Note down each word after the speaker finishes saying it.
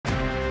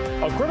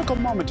A critical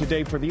moment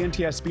today for the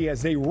NTSB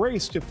as they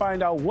race to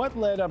find out what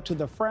led up to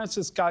the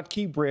Francis Scott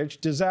Key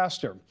Bridge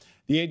disaster.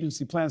 The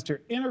agency plans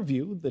to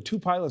interview the two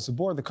pilots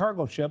aboard the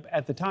cargo ship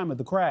at the time of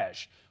the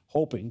crash,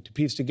 hoping to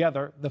piece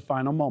together the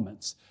final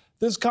moments.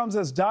 This comes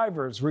as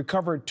divers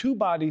recovered two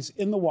bodies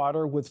in the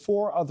water with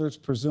four others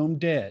presumed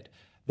dead.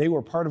 They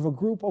were part of a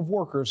group of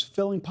workers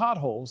filling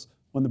potholes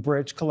when the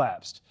bridge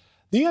collapsed.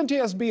 The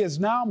NTSB is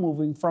now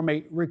moving from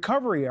a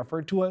recovery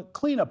effort to a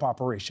cleanup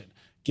operation,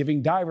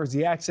 giving divers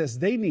the access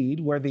they need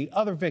where the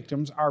other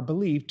victims are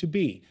believed to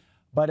be.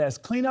 But as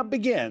cleanup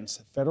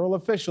begins, federal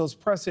officials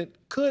press it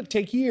could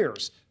take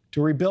years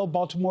to rebuild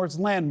Baltimore's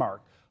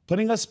landmark,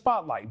 putting a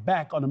spotlight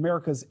back on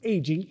America's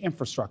aging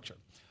infrastructure.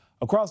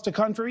 Across the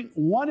country,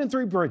 1 in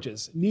 3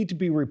 bridges need to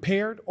be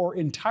repaired or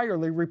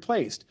entirely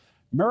replaced.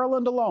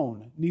 Maryland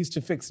alone needs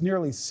to fix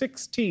nearly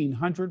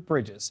 1,600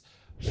 bridges.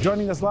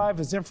 Joining us live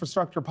is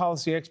infrastructure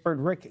policy expert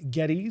Rick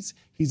Geddes.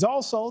 He's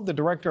also the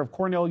director of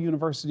Cornell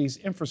University's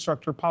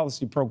Infrastructure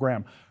Policy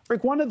Program.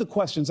 Rick, one of the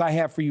questions I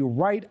have for you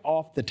right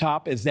off the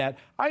top is that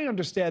I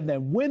understand that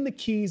when the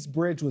Keys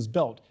Bridge was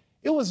built,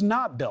 it was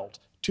not built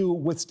to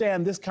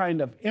withstand this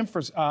kind of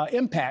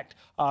impact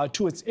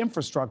to its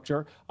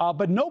infrastructure,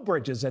 but no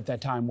bridges at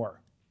that time were.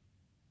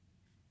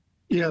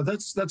 Yeah,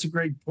 that's a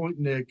great point,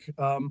 Nick.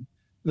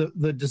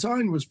 The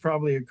design was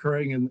probably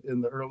occurring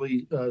in the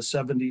early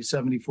 70s,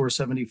 74,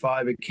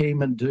 75. It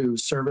came into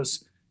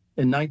service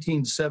in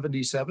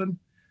 1977.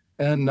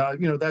 And,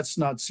 that's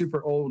not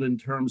super old in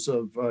terms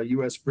of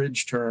U.S.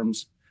 bridge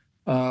terms.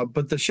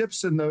 But the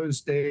ships in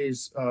those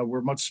days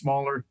were much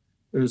smaller.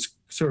 It was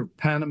sort of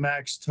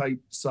Panamax type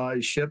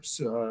size ships.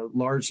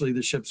 Largely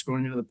the ships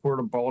going into the port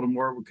of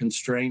Baltimore were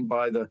constrained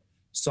by the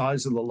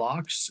size of the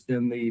locks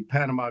in the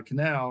Panama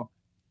Canal.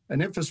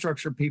 And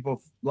infrastructure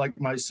people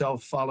like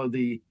myself follow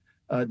the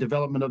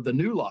development of the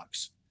new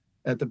locks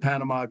at the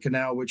Panama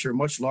Canal, which are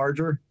much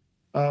larger.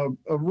 A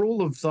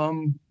rule of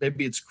thumb,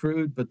 maybe it's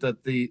crude, but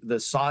that the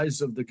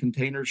size of the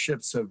container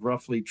ships have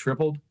roughly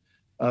tripled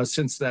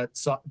since that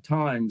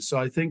time. So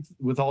I think,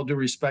 with all due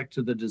respect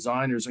to the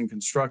designers and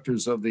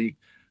constructors of the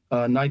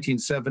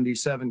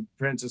 1977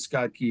 Francis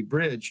Scott Key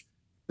Bridge,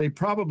 they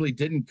probably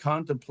didn't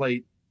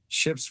contemplate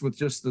ships with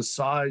just the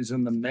size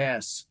and the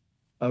mass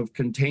of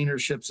container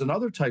ships and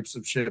other types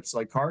of ships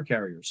like car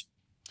carriers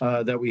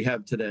that we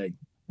have today.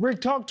 Rick,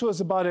 talk to us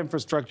about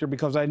infrastructure,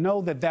 because I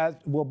know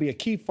that will be a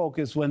key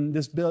focus when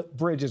this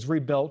bridge is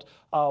rebuilt,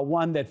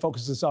 one that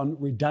focuses on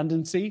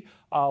redundancy,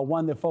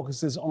 one that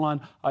focuses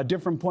on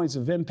different points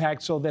of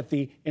impact so that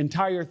the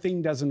entire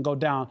thing doesn't go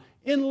down.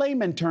 In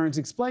layman terms,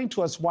 explain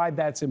to us why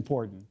that's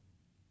important.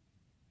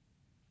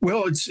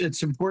 Well,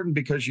 it's important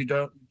because you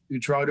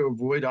try to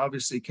avoid,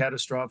 obviously,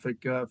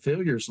 catastrophic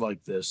failures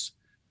like this.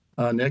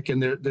 Nick,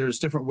 and there's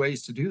different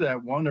ways to do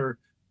that. One are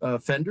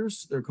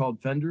fenders. They're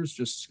called fenders,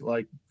 just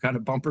like kind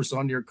of bumpers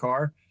on your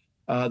car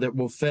that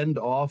will fend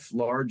off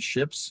large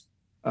ships.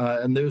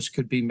 And those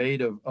could be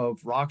made of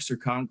rocks or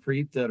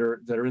concrete that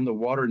are in the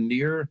water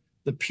near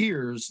the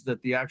piers,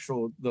 that the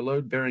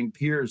load-bearing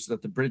piers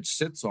that the bridge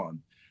sits on.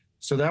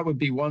 So that would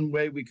be one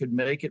way we could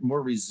make it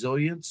more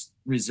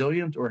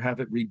resilient, or have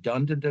it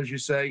redundant, as you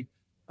say,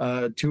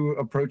 to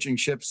approaching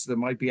ships that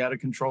might be out of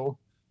control.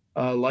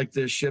 Like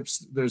this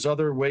ships, there's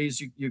other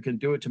ways you can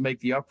do it to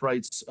make the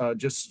uprights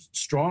just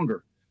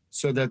stronger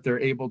so that they're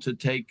able to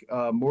take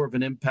more of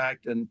an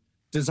impact. And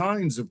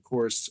designs, of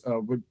course,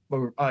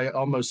 I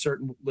almost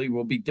certainly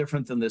will be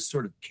different than this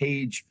sort of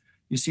cage.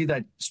 You see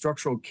that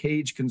structural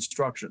cage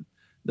construction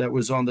that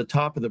was on the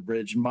top of the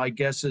bridge. My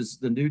guess is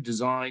the new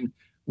design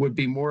would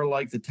be more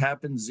like the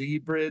Tappan Zee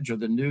Bridge or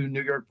the new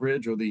New York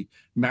Bridge or the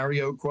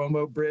Mario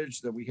Cuomo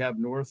Bridge that we have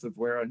north of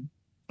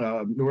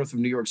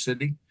New York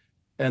City.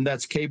 And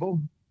that's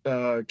cable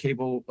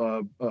upholding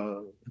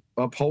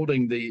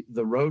the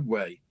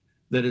roadway.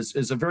 That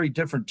is a very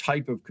different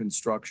type of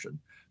construction.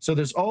 So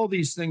there's all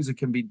these things that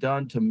can be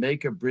done to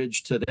make a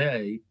bridge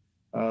today,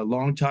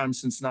 long time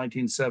since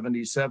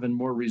 1977,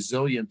 more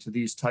resilient to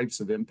these types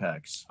of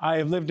impacts. I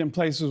have lived in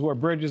places where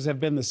bridges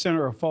have been the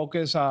center of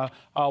focus.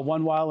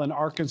 One while in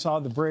Arkansas,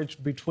 the bridge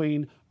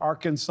between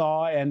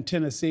Arkansas and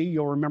Tennessee.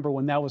 You'll remember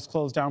when that was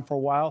closed down for a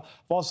while.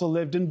 I've also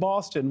lived in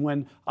Boston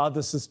when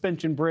the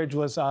suspension bridge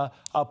was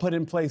put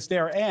in place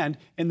there, and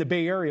in the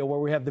Bay Area where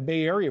we have the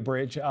Bay Area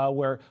Bridge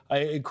where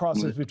it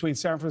crosses between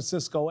San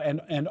Francisco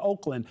and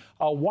Oakland.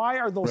 Why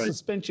are those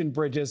suspension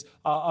bridges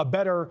a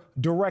better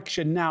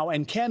direction now,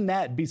 and can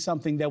that be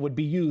something that would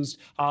be used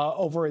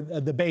over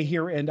the Bay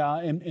here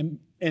in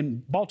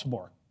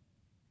Baltimore?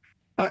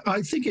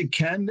 I think it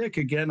can, Nick.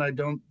 Again,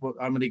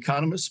 I'm an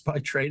economist by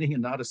training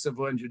and not a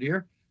civil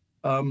engineer.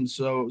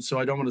 So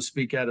I don't want to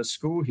speak out of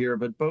school here,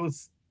 but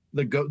both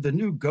the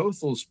new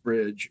Goethals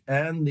Bridge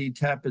and the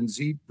Tappan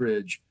Zee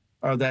Bridge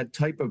are that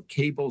type of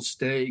cable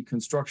stay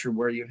construction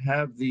where you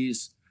have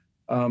these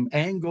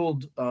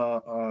angled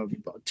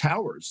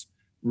towers,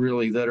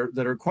 really, that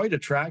are quite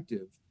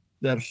attractive,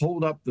 that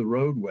hold up the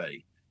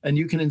roadway. And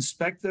you can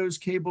inspect those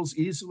cables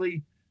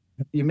easily.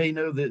 You may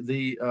know that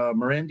the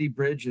Morandi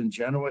Bridge in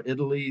Genoa,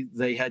 Italy,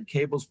 they had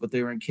cables, but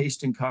they were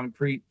encased in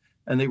concrete.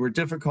 and they were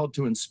difficult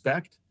to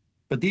inspect.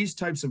 But these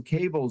types of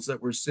cables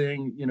that we're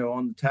seeing,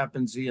 on the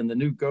Tappan Zee and the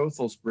new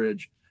Goethals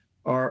Bridge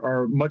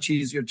are much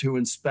easier to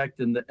inspect,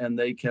 and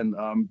they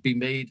can be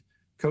made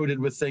coated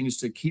with things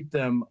to keep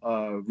them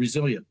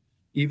resilient.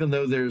 Even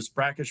though there's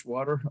brackish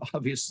water,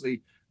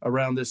 obviously,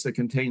 around this that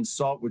contains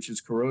salt, which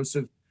is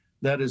corrosive,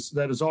 that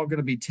is all going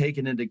to be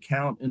taken into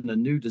account in the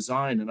new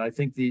design. And I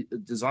think the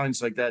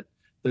designs like that,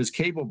 those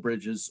cable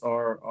bridges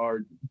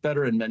are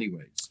better in many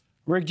ways.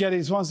 Rick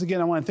Geddes, once again,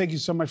 I want to thank you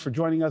so much for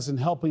joining us and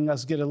helping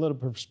us get a little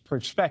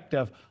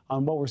perspective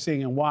on what we're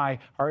seeing and why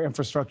our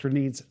infrastructure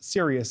needs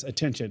serious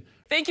attention.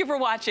 Thank you for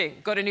watching.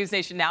 Go to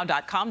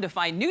newsnationnow.com to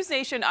find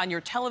NewsNation on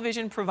your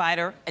television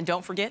provider. And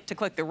don't forget to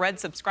click the red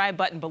subscribe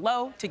button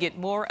below to get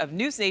more of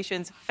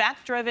NewsNation's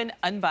fact-driven,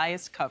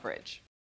 unbiased coverage.